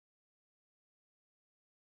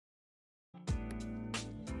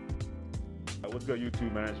What's good,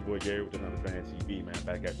 YouTube, man? It's your boy Gary with another Fan TV, man.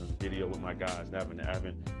 Back at this video with my guys, Nevin and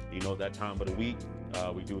Evan. You know, that time of the week,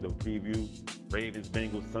 we do the preview. Ravens,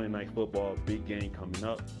 Bengals, Sunday Night Football, big game coming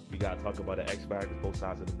up. We got to talk about the XFactors, both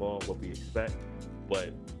sides of the ball, what we expect.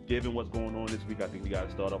 But given what's going on this week, I think we got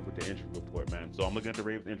to start off with the injury report, man. So I'm looking at the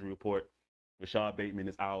Ravens injury report. Rashad Bateman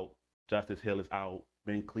is out. Justice Hill is out.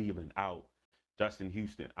 Ben Cleveland out. Justin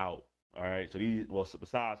Houston out. All right, so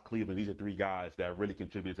besides Cleveland, these are three guys that really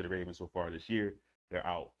contributed to the Ravens so far this year. They're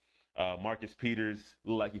out. Marcus Peters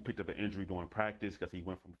looked like he picked up an injury during practice because he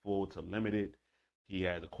went from full to limited. He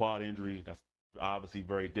has a quad injury. That's obviously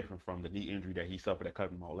very different from the knee injury that he suffered at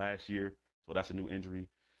cut him out last year. So that's a new injury.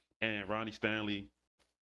 And Ronnie Stanley,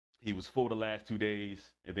 he was full the last 2 days,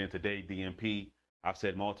 and then today DNP. I've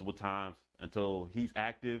said multiple times, until he's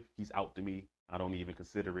active, he's out to me. I don't even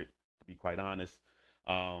consider it, to be quite honest.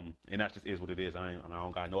 And that just is what it is. I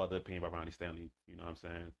don't got no other opinion about Ronnie Stanley. You know what I'm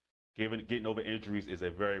saying? Getting over injuries is a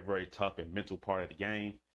very, very tough and mental part of the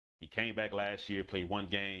game. He came back last year, played one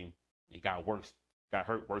game, he got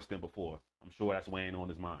hurt worse than before. I'm sure that's weighing on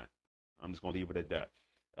his mind. I'm just gonna leave it at that.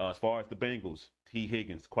 As far as the Bengals, T.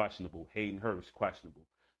 Higgins questionable, Hayden Hurst questionable.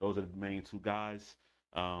 Those are the main two guys.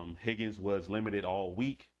 Higgins was limited all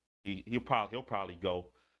week. He'll probably go.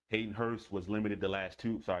 Hayden Hurst was limited the last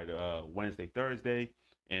Wednesday, Thursday,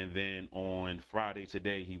 and then on Friday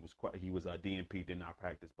today he was DNP, did not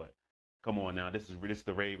practice. But come on now, this is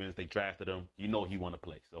the Ravens. They drafted him. You know he want to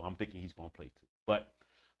play, so I'm thinking he's gonna play too. But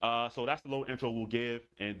so that's the little intro we'll give,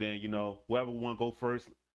 and then whoever want to go first,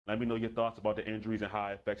 let me know your thoughts about the injuries and how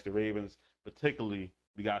it affects the Ravens. Particularly,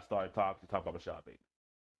 we got to start talk about Rashad Bateman.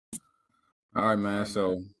 All right, man.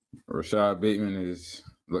 So Rashad Bateman is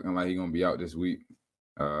looking like he's gonna be out this week.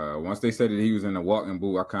 Once they said that he was in the walking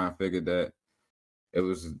boot, I kind of figured that it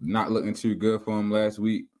was not looking too good for him last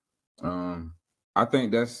week. I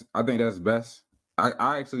think that's best.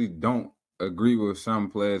 I actually don't agree with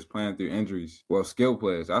some players playing through injuries. Well, skill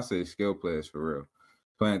players. I say skill players for real,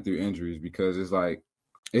 playing through injuries, because it's like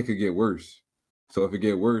it could get worse. So if it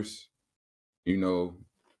get worse,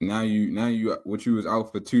 now you what you was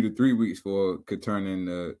out for 2 to 3 weeks for could turn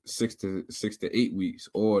into 6 to 8 weeks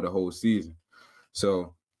or the whole season.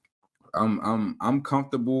 So I'm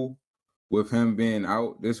comfortable with him being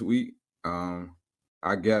out this week.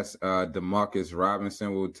 I guess DeMarcus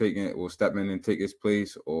Robinson will step in and take his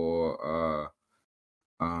place, or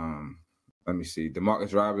let me see,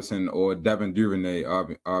 DeMarcus Robinson or Devin Duvernay,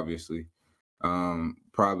 obviously,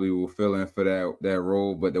 probably will fill in for that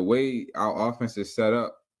role. But the way our offense is set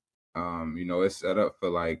up, it's set up for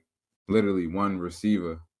like literally one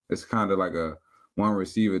receiver. It's kind of like a one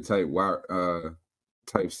receiver type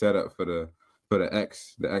setup for the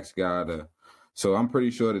X guy. So I'm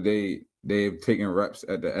pretty sure that they've taken reps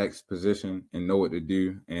at the X position and know what to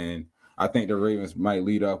do. And I think the Ravens might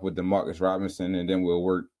lead off with DeMarcus Robinson, and then we'll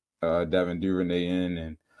work Devin Duvernay in,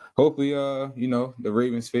 and hopefully the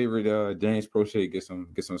Ravens' favorite James Prochet get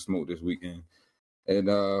some smoke this weekend. And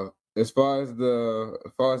as far as the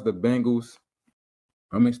Bengals,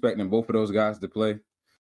 I'm expecting both of those guys to play,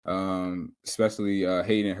 especially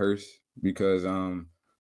Hayden Hurst, because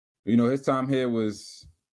his time here was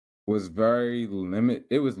very limited.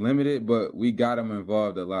 It was limited, but we got him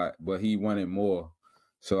involved a lot, but he wanted more.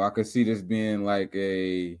 So I could see this being like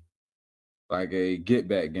a get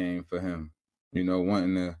back game for him,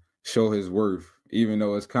 wanting to show his worth, even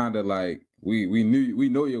though it's kind of like we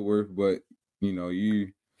know your worth, but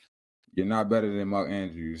you're not better than Mark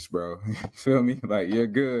Andrews, bro. You feel me? Like, you're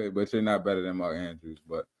good, but you're not better than Mark Andrews.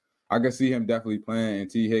 But I could see him definitely playing. And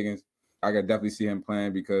T. Higgins, I could definitely see him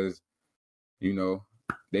playing because,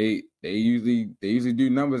 they usually do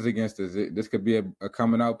numbers against us. This could be a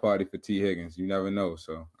coming out party for T. Higgins. You never know.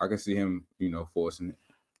 So I could see him, forcing it.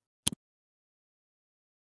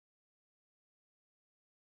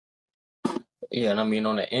 Yeah, and I mean,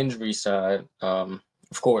 on the injury side, of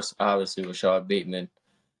course, obviously Rashad Bateman.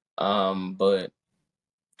 But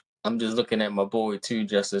I'm just looking at my boy too,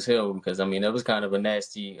 Justice Hill, because I mean, that was kind of a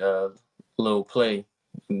nasty little play.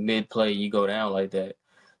 Mid-play, you go down like that.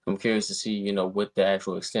 I'm curious to see, what the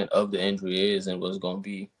actual extent of the injury is and what's going to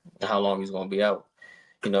be, how long he's going to be out.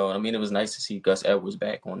 I mean, it was nice to see Gus Edwards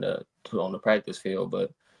back on the practice field,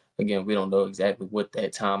 but again, we don't know exactly what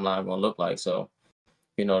that timeline going to look like. So,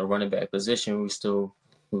 the running back position, we're still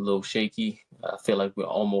a little shaky. I feel like we're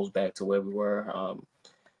almost back to where we were.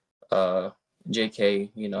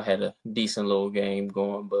 JK, had a decent little game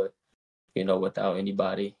going, but, without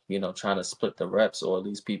anybody, trying to split the reps, or at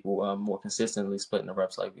least people more consistently splitting the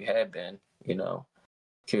reps like we had been,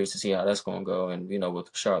 curious to see how that's going to go. And,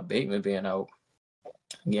 with Rashad Bateman being out,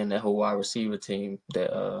 again, that whole wide receiver team,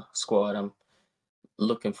 that squad, I'm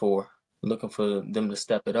looking for them to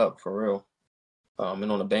step it up for real.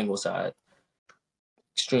 And on the Bengals side,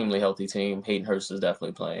 extremely healthy team. Hayden Hurst is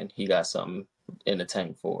definitely playing. He got something in the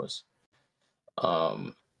tank for us.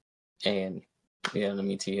 And yeah,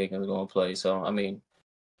 T. Higgins is going to play. So, I mean,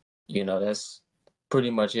 that's pretty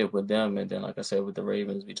much it with them. And then, like I said, with the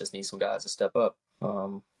Ravens, we just need some guys to step up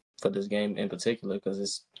for this game in particular because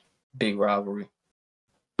it's big rivalry.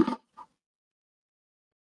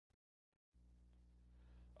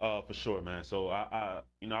 For sure, man. So I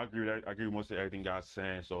agree with most of everything guys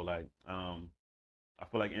saying. So like, I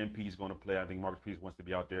feel like MP is going to play. I think Marcus Peters wants to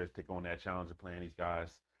be out there to take on that challenge of playing these guys.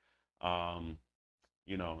 And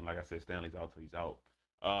like I said, Stanley's out, so he's out.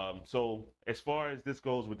 So as far as this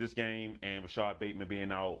goes with this game and Rashad Bateman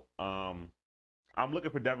being out, I'm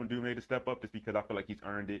looking for Devin Duvernay to step up just because I feel like he's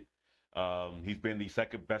earned it. He's been the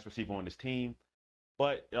second best receiver on this team,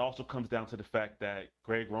 but it also comes down to the fact that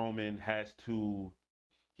Greg Roman has to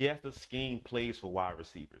scheme plays for wide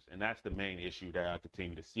receivers, and that's the main issue that I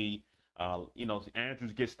continue to see.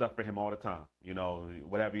 Andrews gets stuff for him all the time.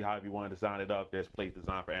 However you want to design it up, there's plays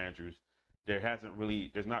designed for Andrews.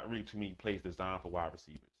 There's not really too many plays designed for wide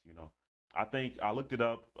receivers. I think I looked it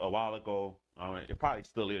up a while ago. It probably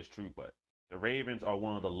still is true, but the Ravens are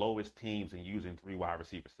one of the lowest teams in using 3 wide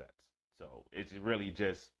receiver sets. So it's really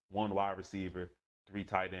just 1 wide receiver, 3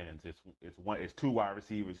 tight ends. It's 2 wide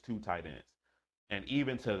receivers, 2 tight ends. And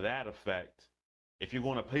even to that effect, if you're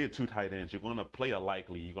going to play 2 tight ends, you're going to play you're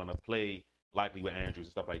going to play likely with Andrews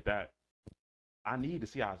and stuff like that. I need to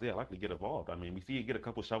see Isaiah Likely get involved. I mean, we see him get a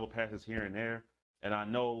couple shovel passes here and there, and I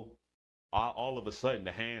know all of a sudden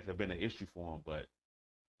the hands have been an issue for him, but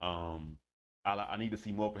I need to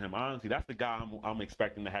see more from him. Honestly, that's the guy I'm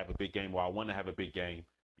expecting to have a big game, or I want to have a big game,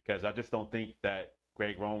 because I just don't think that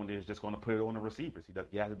Greg Roman is just going to put it on the receivers.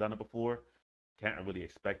 He hasn't done it before. Can't really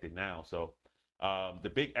expect it now. So the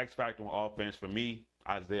big X factor on offense for me,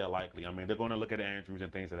 Isaiah Likely. I mean, they're going to look at Andrews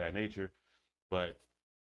and things of that nature, but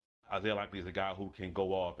Isaiah Likely is a guy who can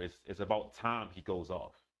go off. It's about time he goes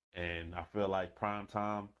off. And I feel like prime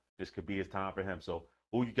time, this could be his time for him. So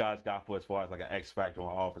who you guys got for as far as like an X factor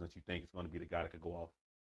on offense that you think is going to be the guy that could go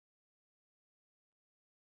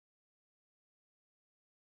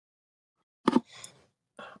off?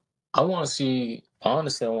 I want to see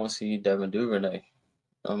Devin Duvernay.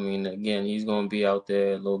 I mean, again, he's going to be out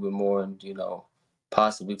there a little bit more and,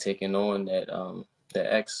 possibly taking on that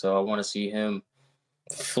X. So I want to see him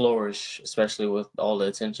flourish, especially with all the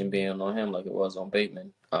attention being on him like it was on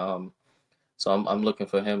Bateman. So I'm looking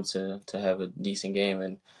for him to have a decent game.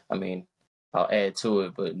 And, I mean, I'll add to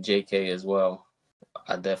it, but JK as well.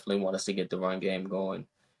 I definitely want us to get the run game going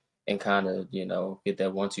and kind of, get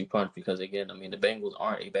that 1-2 punch because, again, I mean, the Bengals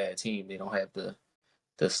aren't a bad team. They don't have the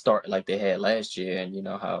start like they had last year and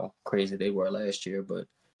how crazy they were last year. But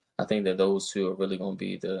I think that those two are really going to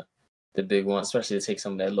be the big ones, especially to take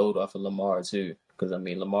some of that load off of Lamar too. Because, I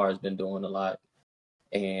mean, Lamar has been doing a lot.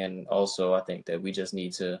 And also I think that we just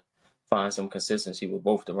need to find some consistency with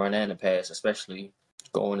both the run and the pass, especially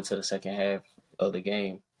going into the second half of the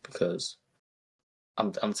game because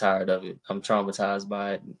I'm tired of it. I'm traumatized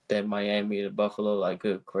by it. That Miami to Buffalo, like,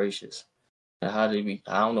 good gracious. And I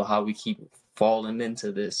don't know how we keep falling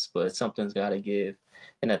into this, but something's got to give.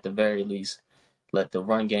 And at the very least, let the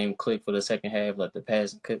run game click for the second half. Let the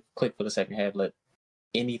pass click for the second half. Let's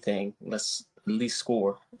at least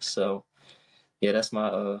score. So, yeah, that's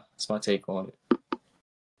my take on it.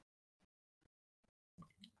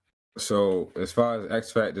 So as far as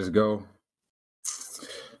X factors go,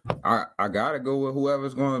 I gotta go with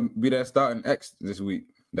whoever's going to be that starting X this week.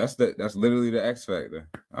 That's literally the X factor.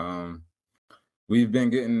 We've been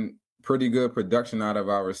getting pretty good production out of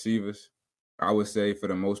our receivers, I would say, for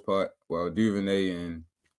the most part. Well, Duvernay and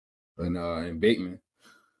Bateman,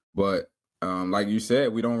 but like you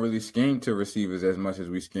said, we don't really scheme to receivers as much as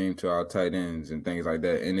we scheme to our tight ends and things like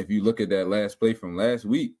that. And if you look at that last play from last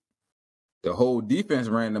week, the whole defense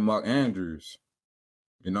ran to Mark Andrews.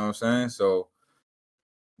 You know what I'm saying? So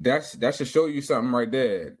that should show you something right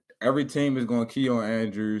there. Every team is going to key on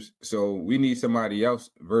Andrews, so we need somebody else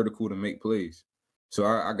vertical to make plays. So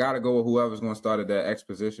I got to go with whoever's going to start at that X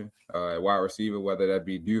position, at wide receiver, whether that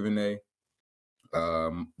be Duvernay,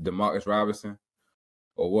 Demarcus Robinson,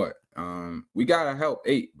 or what. We got to help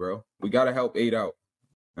 8, bro. We got to help 8 out.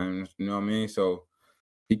 And you know what I mean? So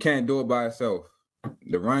he can't do it by himself.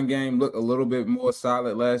 The run game looked a little bit more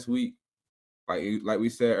solid last week. Like we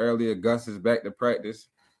said earlier, Gus is back to practice,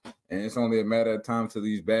 and it's only a matter of time till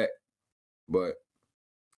he's back. But,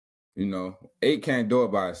 8 can't do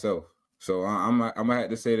it by itself. So I'm gonna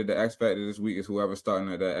have to say that the X factor this week is whoever's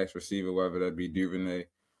starting at that X receiver, whether that be Duvernay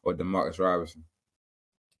or Demarcus Robinson.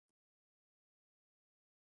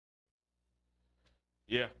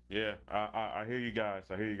 Yeah. I hear you guys.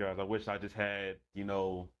 I hear you guys. I wish I just had,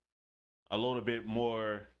 a little bit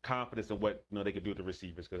more confidence in what they could do with the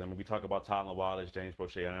receivers. Because I mean, we talk about Tylen Wallace, James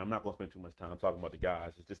Prochet, and I'm not going to spend too much time talking about the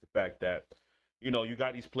guys. It's just the fact that you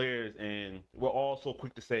got these players, and we're all so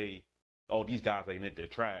quick to say, "Oh, these guys ain't they're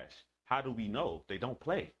trash." How do we know they don't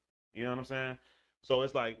play? You know what I'm saying? So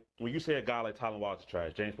it's like when you say a guy like Tylen Wallace is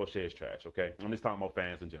trash, James Prochet is trash. Okay, I'm just talking about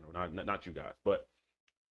fans in general, not you guys. But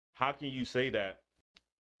how can you say that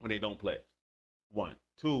when they don't play? One.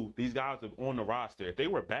 Two, these guys are on the roster. If they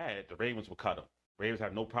were bad, the Ravens would cut them. Ravens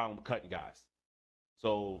have no problem cutting guys.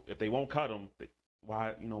 So if they won't cut them,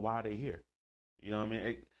 why are they here? You know what I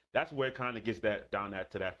mean? That's where it kind of gets to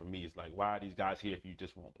that for me. It's like, why are these guys here if you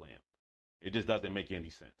just won't play them? It just doesn't make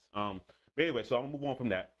any sense. But anyway, so I'm gonna move on from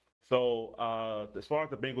that. So as far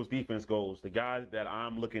as the Bengals defense goes, the guy that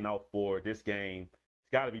I'm looking out for this game,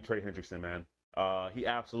 it's got to be Trey Hendrickson, man. He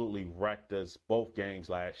absolutely wrecked us both games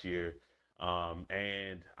last year.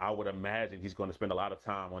 And I would imagine he's going to spend a lot of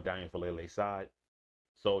time on Daniel Falele's side.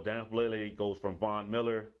 So Daniel Falele goes from Von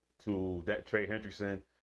Miller to that Trey Hendrickson.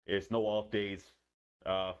 It's no off days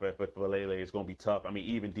for Falele. It's going to be tough. I mean,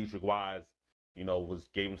 even Dietrich Wise,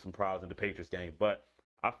 gave him some problems in the Patriots game. But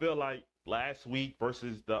I feel like last week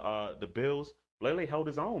versus the Bills, Falele held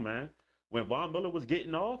his own, man. When Von Miller was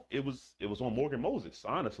getting off, it was on Morgan Moses,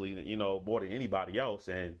 honestly, more than anybody else,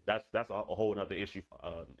 and that's a whole other issue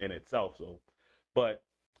in itself. So, but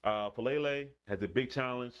Falele has a big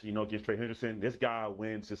challenge, against Trey Henderson. This guy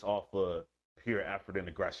wins just off of pure effort and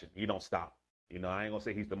aggression. He don't stop. I ain't gonna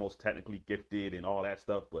say he's the most technically gifted and all that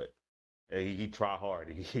stuff, but he try hard.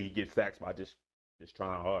 He gets sacks by just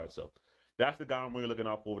trying hard. So that's the guy I'm really looking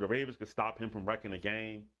out for. If the Ravens could stop him from wrecking the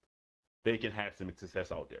game, they can have some success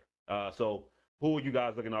out there. So who are you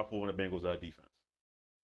guys looking out for in the Bengals defense?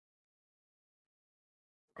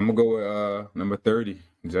 I'm gonna go with number 30,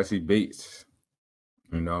 Jesse Bates.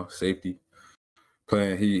 Safety.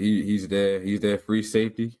 Playing he's their free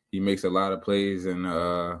safety. He makes a lot of plays in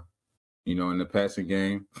in the passing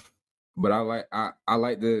game. But I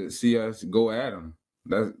like to see us go at him.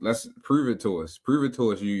 Let's prove it to us. Prove it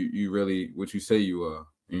to us you really what you say you are,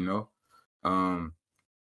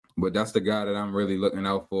 But that's the guy that I'm really looking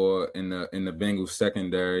out for in the Bengals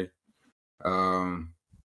secondary. And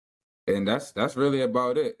that's really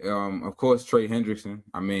about it. Of course, Trey Hendrickson.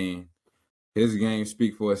 I mean, his game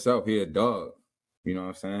speaks for itself. He a dog. You know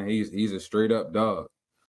what I'm saying? He's a straight up dog.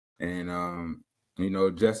 And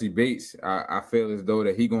Jesse Bates, I feel as though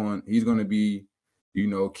that he's going to be,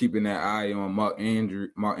 keeping that eye on Mark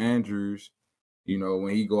Andrews. When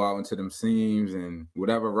he go out into them seams and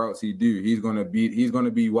whatever routes he do, he's gonna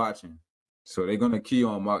be watching. So they're gonna key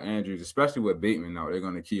on Mark Andrews, especially with Bateman now. They're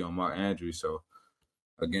gonna key on Mark Andrews. So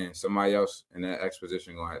again, somebody else in that X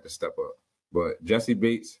position gonna have to step up. But Jesse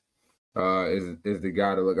Bates is the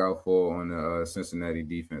guy to look out for on the Cincinnati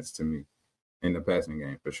defense to me in the passing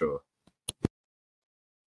game for sure.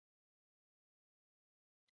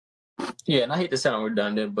 Yeah, and I hate to sound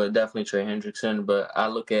redundant, but definitely Trey Hendrickson. But I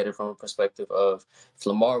look at it from a perspective of if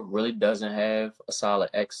Lamar really doesn't have a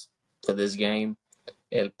solid X for this game,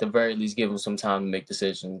 at the very least give him some time to make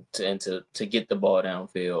decisions to get the ball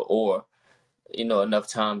downfield, or enough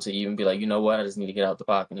time to even be like, you know what, I just need to get out the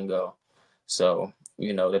pocket and go. So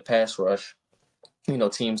the pass rush,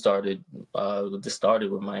 team started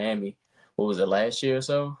with Miami. What was it, last year or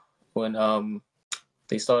so when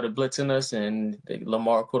they started blitzing us and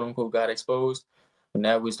Lamar, quote unquote, got exposed. And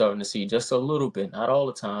now we're starting to see just a little bit, not all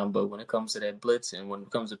the time, but when it comes to that blitz and when it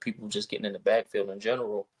comes to people just getting in the backfield in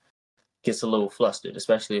general, gets a little flustered,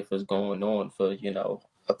 especially if it's going on for,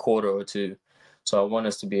 a quarter or two. So I want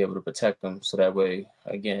us to be able to protect him so that way,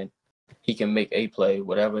 again, he can make a play,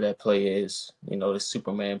 whatever that play is, the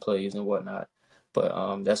Superman plays and whatnot.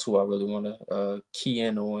 But that's who I really want to key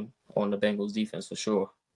in on the Bengals defense for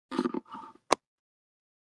sure.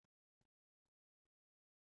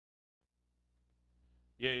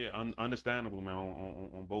 Yeah, understandable, man,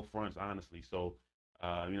 on both fronts, honestly. So,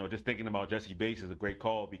 just thinking about Jesse Bates is a great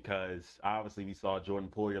call because obviously we saw Jordan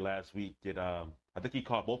Poyer last week get, I think he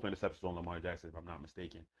caught both interceptions on Lamar Jackson, if I'm not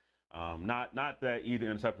mistaken. Not that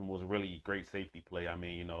either interception was a really great safety play. I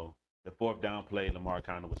mean, the fourth down play, Lamar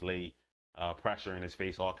kind of was late, pressure in his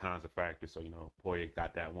face, all kinds of factors. So, Poyer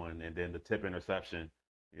got that one. And then the tip interception,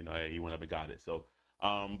 he went up and got it. So,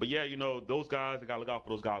 but yeah, those guys, I got to look out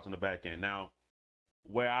for those guys on the back end. Now,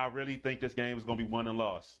 where I really think this game is going to be won and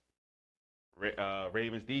lost.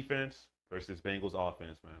 Ravens defense versus Bengals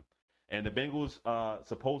offense, man. And the Bengals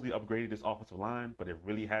supposedly upgraded this offensive line, but it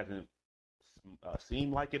really hasn't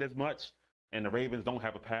seemed like it as much. And the Ravens don't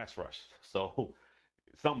have a pass rush. So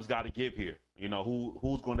something's got to give here. You know,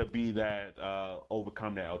 who's going to be that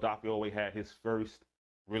overcome that? Odafe had his first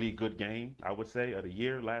really good game, I would say, of the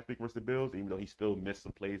year last week versus the Bills, even though he still missed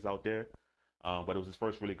some plays out there. But it was his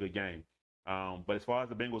first really good game. But as far as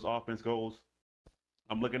the Bengals offense goes,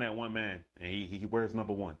 I'm looking at one man, and he wears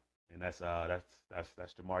number one, and that's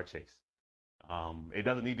Jamar Chase. It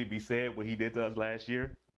doesn't need to be said what he did to us last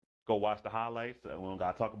year. Go watch the highlights. We don't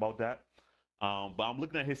gotta talk about that. But I'm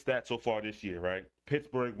looking at his stats so far this year, right?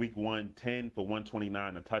 Pittsburgh week 1, 10 for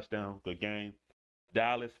 129, a touchdown, good game.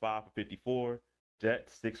 Dallas 5 for 54.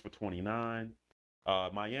 Jets 6 for 29.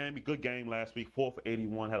 Miami, good game last week, 4 for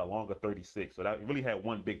 81, had a longer 36. So that really had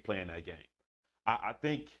one big play in that game. I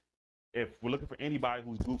think if we're looking for anybody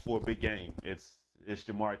who's due for a big game, it's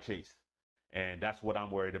Jamar Chase. And that's what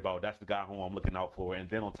I'm worried about. That's the guy who I'm looking out for. And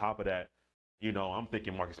then on top of that, you know, I'm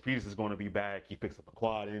thinking Marcus Peters is going to be back. He picks up a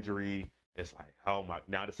quad injury. It's like, oh my!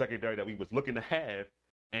 Now the secondary that we was looking to have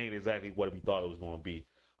ain't exactly what we thought it was going to be.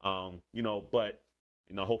 You know, but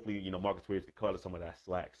you know, hopefully, you know, Marcus Peters can cut some of that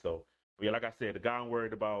slack. So, but yeah, like I said, the guy I'm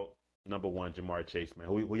worried about, number one, Jamar Chase, man.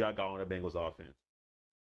 Who y'all got on the Bengals offense?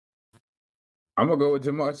 I'm gonna go with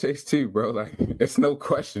Jamar Chase too, bro. Like, it's no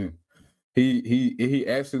question. He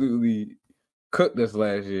absolutely cooked us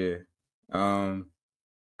last year.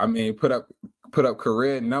 I mean, put up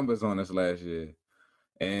career numbers on us last year.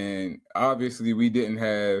 And obviously we didn't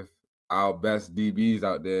have our best DBs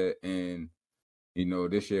out there. And, you know,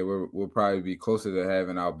 this year we'll probably be closer to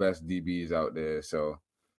having our best DBs out there. So,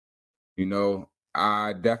 you know,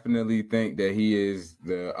 I definitely think that he is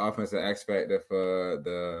the offensive X factor for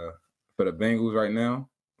the Bengals right now.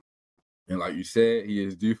 And like you said, he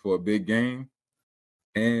is due for a big game.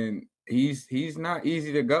 And he's not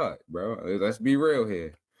easy to guard, bro. Let's be real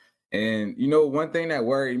here. And, you know, one thing that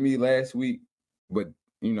worried me last week, but,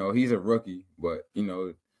 you know, he's a rookie, but, you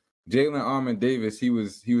know, Jalen Armour-Davis, he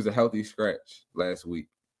was a healthy scratch last week.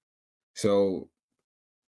 So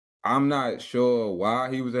I'm not sure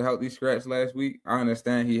why he was a healthy scratch last week. I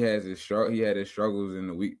understand he had his struggles in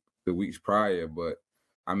the weeks prior, but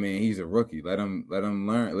I mean, he's a rookie. Let him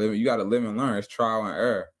learn. You got to live and learn. It's trial and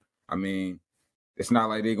error. I mean, it's not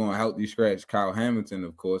like they're going to healthy scratch Kyle Hamilton,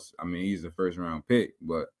 of course. I mean, he's the first round pick,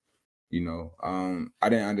 but you know, I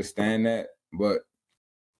didn't understand that, but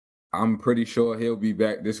I'm pretty sure he'll be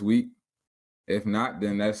back this week. If not,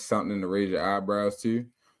 then that's something to raise your eyebrows to.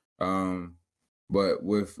 But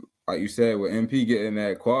with, like you said, with MP getting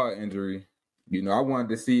that quad injury, you know, I wanted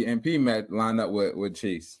to see MP line up with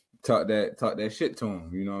Chase, talk that shit to him.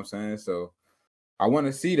 You know what I'm saying? So I want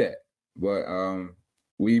to see that, but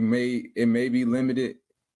it may be limited.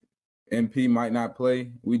 MP might not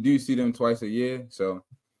play. We do see them twice a year, so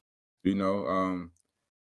you know,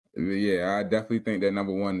 yeah, I definitely think that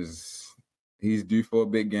number one he's due for a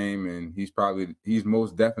big game, and he's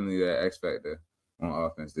most definitely that X factor on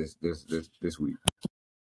offense this week.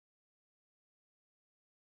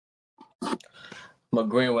 I'm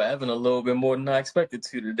agreeing with Evan a little bit more than I expected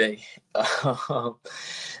to today.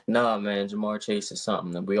 Nah, man, Jamar Chase is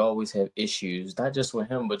something that we always have issues, not just with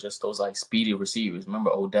him, but just those like speedy receivers. Remember,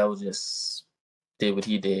 Odell just did what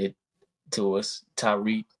he did to us.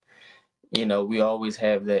 Tyreek, you know, we always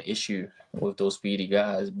have that issue with those speedy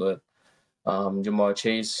guys, but Jamar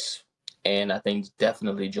Chase and I think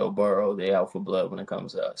definitely Joe Burrow, they out for blood when it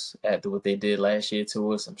comes to us. After what they did last year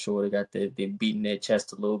to us, I'm sure they beating their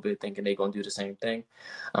chest a little bit, thinking they're gonna do the same thing.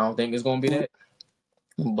 I don't think it's gonna be that,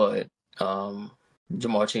 but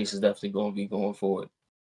Jamar Chase is definitely gonna be going forward.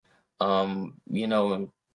 You know, and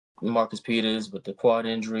Marcus Peters with the quad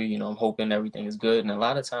injury, you know, I'm hoping everything is good. And a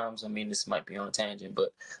lot of times, I mean, this might be on a tangent,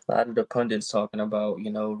 but a lot of the pundits talking about,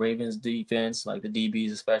 you know, Ravens defense, like the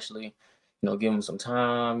DBs especially, you know, give them some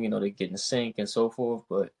time, you know, they get in sync and so forth.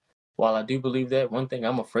 But while I do believe that, one thing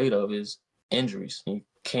I'm afraid of is injuries. You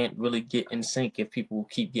can't really get in sync if people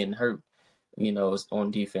keep getting hurt, you know,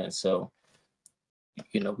 on defense. So,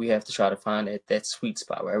 you know, we have to try to find that sweet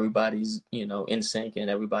spot where everybody's, you know, in sync and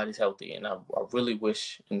everybody's healthy. And I really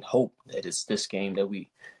wish and hope that it's this game that we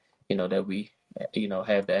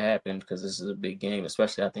have that happen, because this is a big game.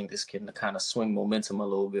 Especially, I think this can kind of swing momentum a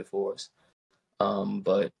little bit for us.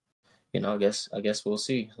 But you know, I guess we'll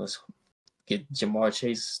see. Let's get Jamar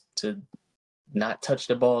Chase to not touch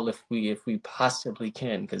the ball if we possibly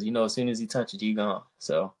can, because you know, as soon as he touches, he gone.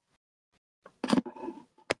 So.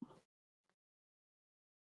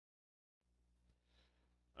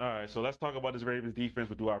 All right, so let's talk about this Ravens defense.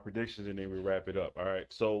 We'll do our predictions and then we wrap it up. All right.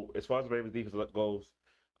 So as far as the Ravens defense goes,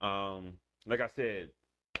 like I said,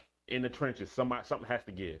 in the trenches, something has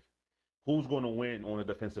to give. Who's going to win on the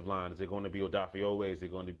defensive line? Is it going to be Odafe? Is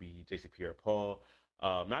it going to be J.C. Pierre-Paul?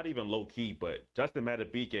 Not even low key, but Justin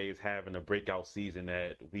Madubuike is having a breakout season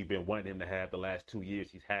that we've been wanting him to have the last 2 years.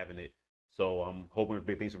 He's having it. So I'm hoping for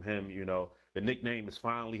big things from him. The nickname is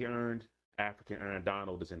finally earned. African Aaron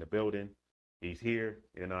Donald is in the building. He's here.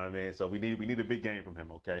 You know what I mean? So we need a big game from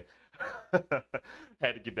him, okay?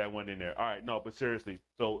 Had to get that one in there. All right, no, but seriously.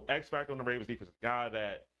 So X Factor on the Ravens defense, a guy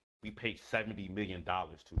that we paid $70 million to.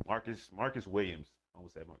 Marcus Williams. I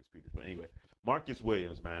almost said Marcus Peters, but anyway. Marcus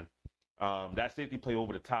Williams, man. That safety play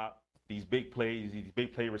over the top, these big plays, these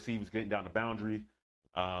big play receivers getting down the boundary.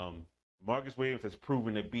 Marcus Williams has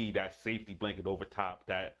proven to be that safety blanket over top,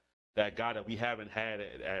 that guy that we haven't had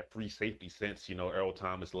at free safety since Earl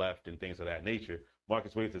Thomas left and things of that nature.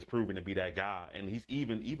 Marcus Williams has proven to be that guy, and he's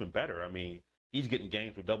even better. I mean, he's getting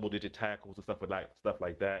games with double-digit tackles and stuff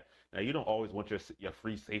like that. Now, you don't always want your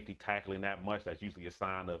free safety tackling that much. That's usually a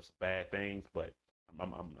sign of bad things, but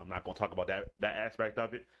I'm not going to talk about that aspect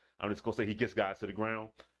of it. I'm just going to say he gets guys to the ground.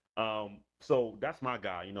 So that's my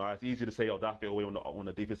guy. It's easy to say Odafe Owe on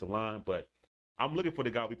the defensive line, but I'm looking for the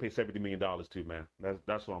guy we paid $70 million to, man.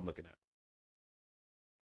 That's what I'm looking at.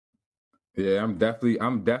 Yeah, I'm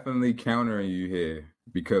definitely countering you here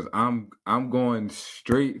because I'm going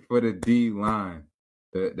straight for the D line.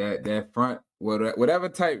 That front, whatever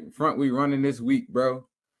type front we running this week, bro,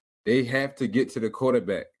 they have to get to the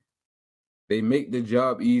quarterback. They make the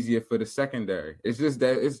job easier for the secondary. It's just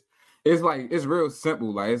that it's real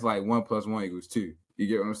simple. Like it's like 1 + 1 = 2. You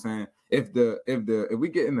get what I'm saying? If we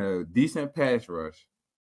get in a decent pass rush,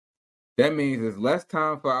 that means it's less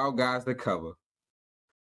time for our guys to cover.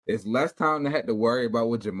 It's less time to have to worry about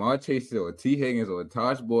what Jamar Chase or T. Higgins or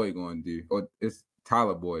Taj Boyd going to do. Or it's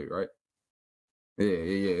Tyler Boyd, right? Yeah.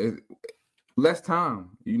 It's less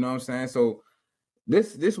time. You know what I'm saying? So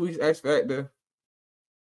this week's X Factor,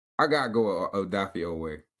 I gotta go Odafe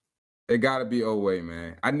Owe. It gotta be Owe,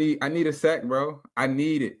 man. I need a sack, bro. I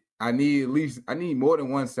need it. I need more than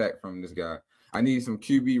one sack from this guy. I need some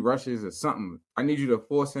QB rushes or something. I need you to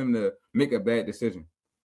force him to make a bad decision.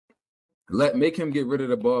 Make him get rid of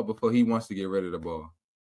the ball before he wants to get rid of the ball.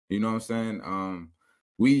 You know what I'm saying?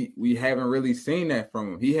 We haven't really seen that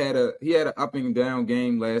from him. He had an up and down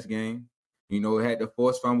game last game. Had the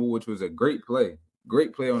forced fumble, which was a great play.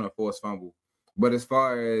 Great play on a forced fumble. But as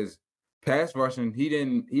far as pass rushing, he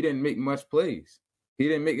didn't make much plays. He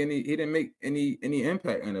didn't make any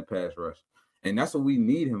impact in the pass rush. And that's what we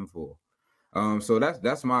need him for. So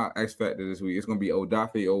that's my X Factor this week. It's gonna be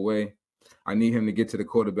Odafe Owe. I need him to get to the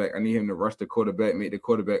quarterback. I need him to rush the quarterback, make the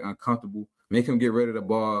quarterback uncomfortable, make him get rid of the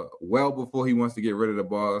ball well before he wants to get rid of the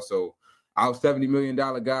ball. So our $70 million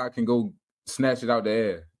guy can go snatch it out the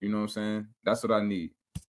air. You know what I'm saying? That's what I need.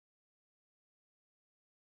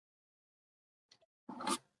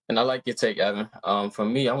 And I like your take, Evan. For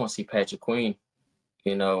me, I want to see Patrick Queen.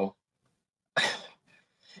 I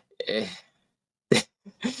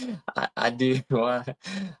do.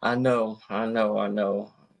 I know.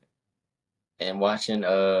 And watching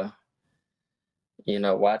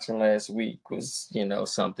last week was,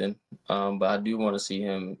 something. But I do want to see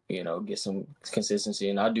him, get some consistency.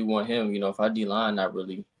 And I do want him, if our D-line not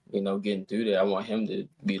really, getting through there, I want him to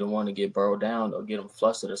be the one to get burrowed down or get him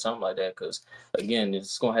flustered or something like that. Because, again,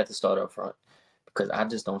 it's going to have to start up front. Because I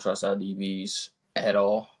just don't trust our DBs at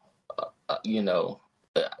all.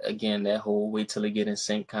 Again, that whole wait till they get in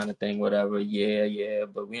sync kind of thing, whatever. Yeah,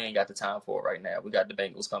 but we ain't got the time for it right now. We got the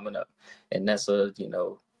Bengals coming up, and that's a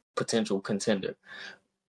potential contender.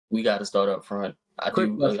 We got to start up front.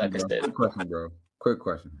 Quick question, bro. Quick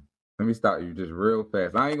question. Let me stop you just real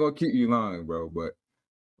fast. I ain't gonna keep you long, bro. But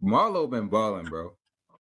Marlo been balling, bro.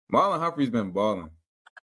 Marlon Humphrey's been balling.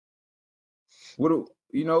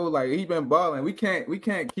 He's been balling. We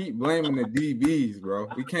can't keep blaming the DBs, bro.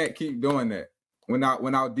 We can't keep doing that. When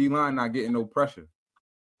our D-line not getting no pressure.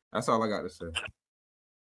 That's all I got to say.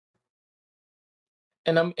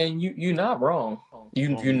 And you're not wrong.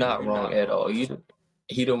 You're not wrong at all.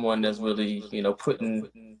 He the one that's really putting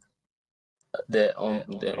that on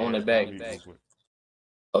the back.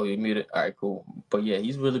 Oh, you muted. All right, cool. But yeah,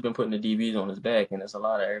 he's really been putting the DBs on his back, and it's a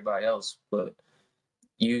lot of everybody else. But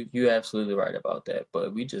you're absolutely right about that.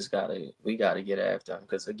 But we gotta get after him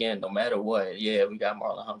because again, no matter what, yeah, we got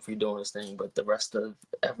Marlon Humphrey doing his thing, but the rest of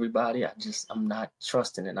everybody, I'm not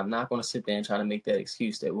trusting it. I'm not going to sit there and try to make that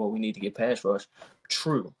excuse that we need to get pass rush.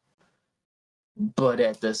 True. But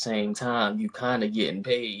at the same time, you kind of getting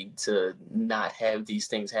paid to not have these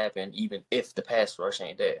things happen, even if the pass rush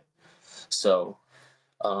ain't there. So,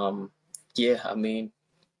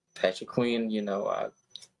 Patrick Queen,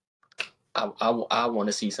 I want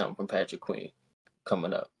to see something from Patrick Queen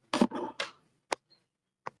coming up.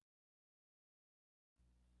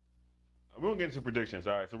 we're gonna get into predictions.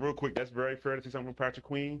 All right. So real quick, that's very fair to see something from Patrick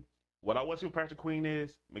Queen. What I want to see with Patrick Queen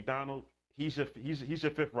is McDonald. He's your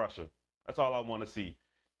fifth rusher. That's all I want to see.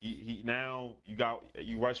 He now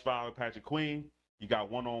you rush five with Patrick Queen. You got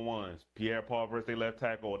one-on-ones. Pierre Paul versus their left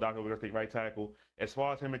tackle, or Dr. versus their right tackle. As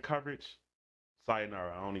far as him in coverage,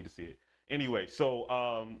 sayonara. I don't need to see it. Anyway, so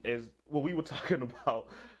as what we were talking about,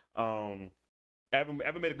 Evan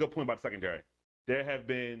made a good point about the secondary. There have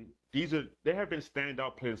been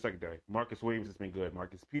standout players in the secondary. Marcus Williams has been good.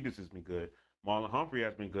 Marcus Peters has been good. Marlon Humphrey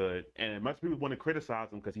has been good. And much people want to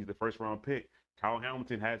criticize him because he's the first round pick. Kyle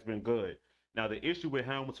Hamilton has been good. Now the issue with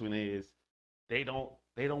Hamilton is they don't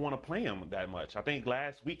want to play him that much. I think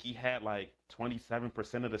last week he had like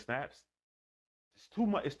 27% of the snaps. It's too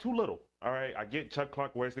much. It's too little. All right. I get Chuck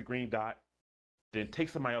Clark wears the green dot. Then take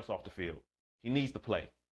somebody else off the field. He needs to play.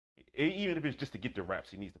 Even if it's just to get the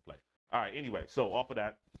reps, he needs to play. All right. Anyway, so off of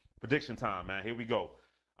that, prediction time, man. Here we go.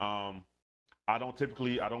 I don't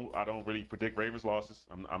really predict Ravens losses.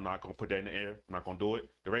 I'm not gonna put that in the air. I'm not gonna do it.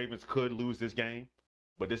 The Ravens could lose this game,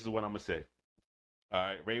 but this is what I'm gonna say. All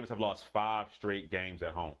right. Ravens have lost 5 straight games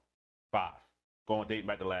at home. 5. Going dating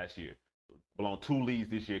back to last year. Blown 2 leads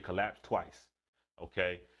this year, collapsed twice.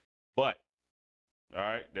 Okay. But, all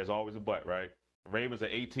right, there's always a but, right? Ravens are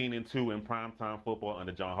 18-2 in primetime football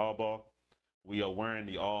under John Harbaugh. We are wearing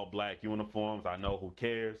the all-black uniforms. I know who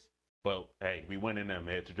cares. But, hey, we winning them,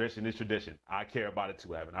 man. Tradition is tradition. I care about it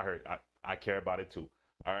too, Evan. I care about it too.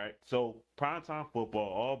 All right. So, primetime football,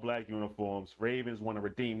 all-black uniforms. Ravens want to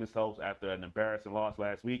redeem themselves after an embarrassing loss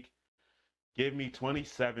last week. Give me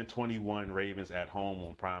 27-21 Ravens at home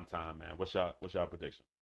on primetime, man. What's y'all prediction?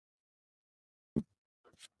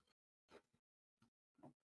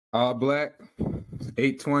 All black,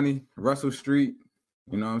 820, Russell Street.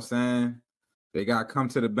 You know what I'm saying? They got to come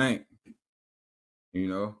to the bank. You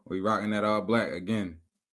know, we rocking that all black again.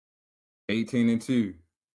 18-2.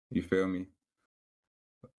 You feel me?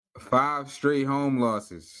 5 straight home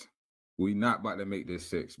losses. We not about to make this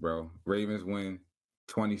 6, bro. Ravens win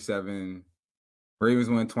 27-10.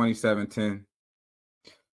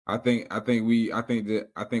 I think we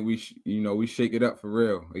shake it up for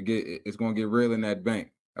real. It's gonna get real in that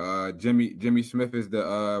bank. Jimmy Smith is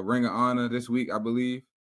the Ring of Honor this week, I believe.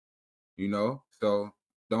 You know, so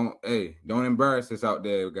don't embarrass us out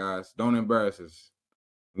there, guys. Don't embarrass us.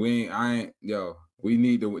 We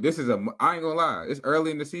need to. I ain't gonna lie. It's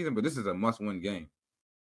early in the season, but this is a must-win game.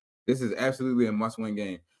 This is absolutely a must-win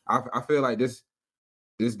game. I feel like this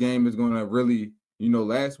game is gonna really,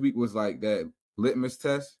 last week was like that litmus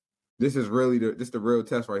test. This is really the real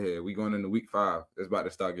test right here. We going into week 5. It's about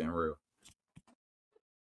to start getting real.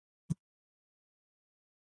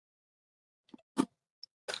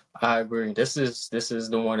 I agree. This is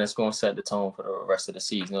the one that's going to set the tone for the rest of the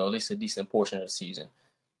season, or at least a decent portion of the season.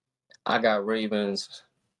 I got Ravens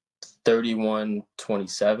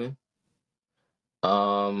 31-27.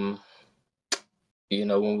 When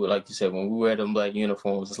like you said, when we wear them black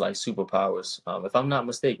uniforms, it's like superpowers. If I'm not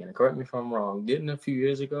mistaken, correct me if I'm wrong, didn't a few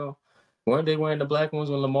years ago, weren't they wearing the black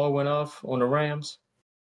ones when Lamar went off on the Rams?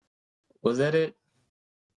 Was that it?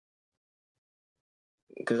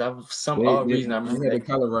 Because I was some odd reason I remember the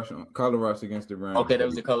color rush against the Rams. Okay, that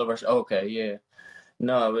was the color rush. Okay, yeah.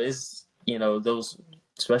 No, it's those,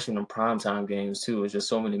 especially in the primetime games too. It's just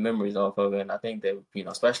so many memories off of it, and I think that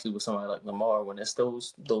especially with somebody like Lamar, when it's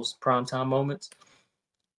those primetime moments,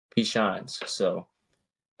 he shines. So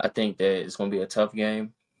I think that it's going to be a tough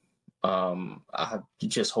game. I'm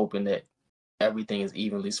just hoping that everything is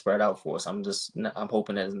evenly spread out for us. I'm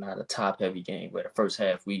hoping that it's not a top-heavy game where the first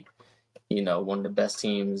half we, one of the best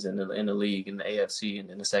teams in the league in the AFC, and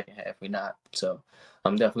in the second half we're not. So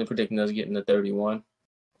I'm definitely predicting us getting to 31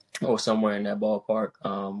 or somewhere in that ballpark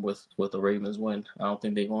with the Ravens win. I don't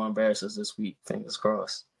think they're going to embarrass us this week. Fingers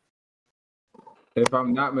crossed. If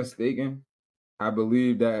I'm not mistaken, I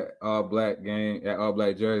believe that all black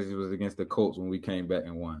jersey was against the Colts when we came back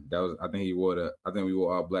and won. I think we wore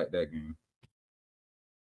all black that game.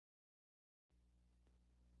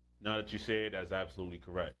 Now that you say it, that's absolutely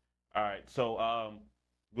correct. All right, so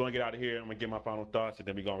we're gonna get out of here. I'm gonna get my final thoughts, and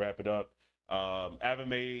then we're gonna wrap it up. Evan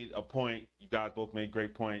made a point. You guys both made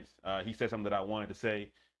great points. He said something that I wanted to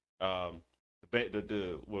say. The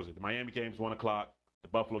Miami game is 1:00. The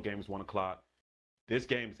Buffalo game is 1:00. This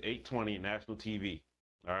game is 8:20 national TV.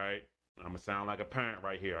 All right, I'm gonna sound like a parent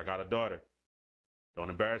right here. I got a daughter. Don't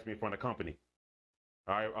embarrass me in front of company.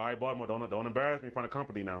 All right, Baltimore. Don't embarrass me in front of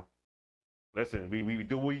company now. Listen, we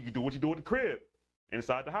do what you do at the crib,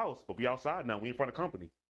 inside the house, but we outside now. We in front of company.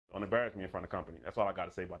 Don't embarrass me in front of company. That's all I got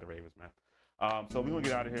to say about the Ravens, man. So we're going to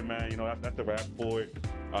get out of here, man. You know, that's the wrap for it.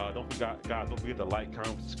 Don't forget to like,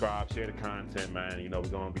 comment, subscribe, share the content, man. You know, we're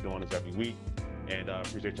going to be doing this every week. And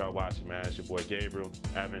appreciate y'all watching, man. It's your boy Gabriel,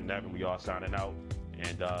 Nevin, we all signing out.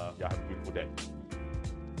 And y'all have a beautiful day.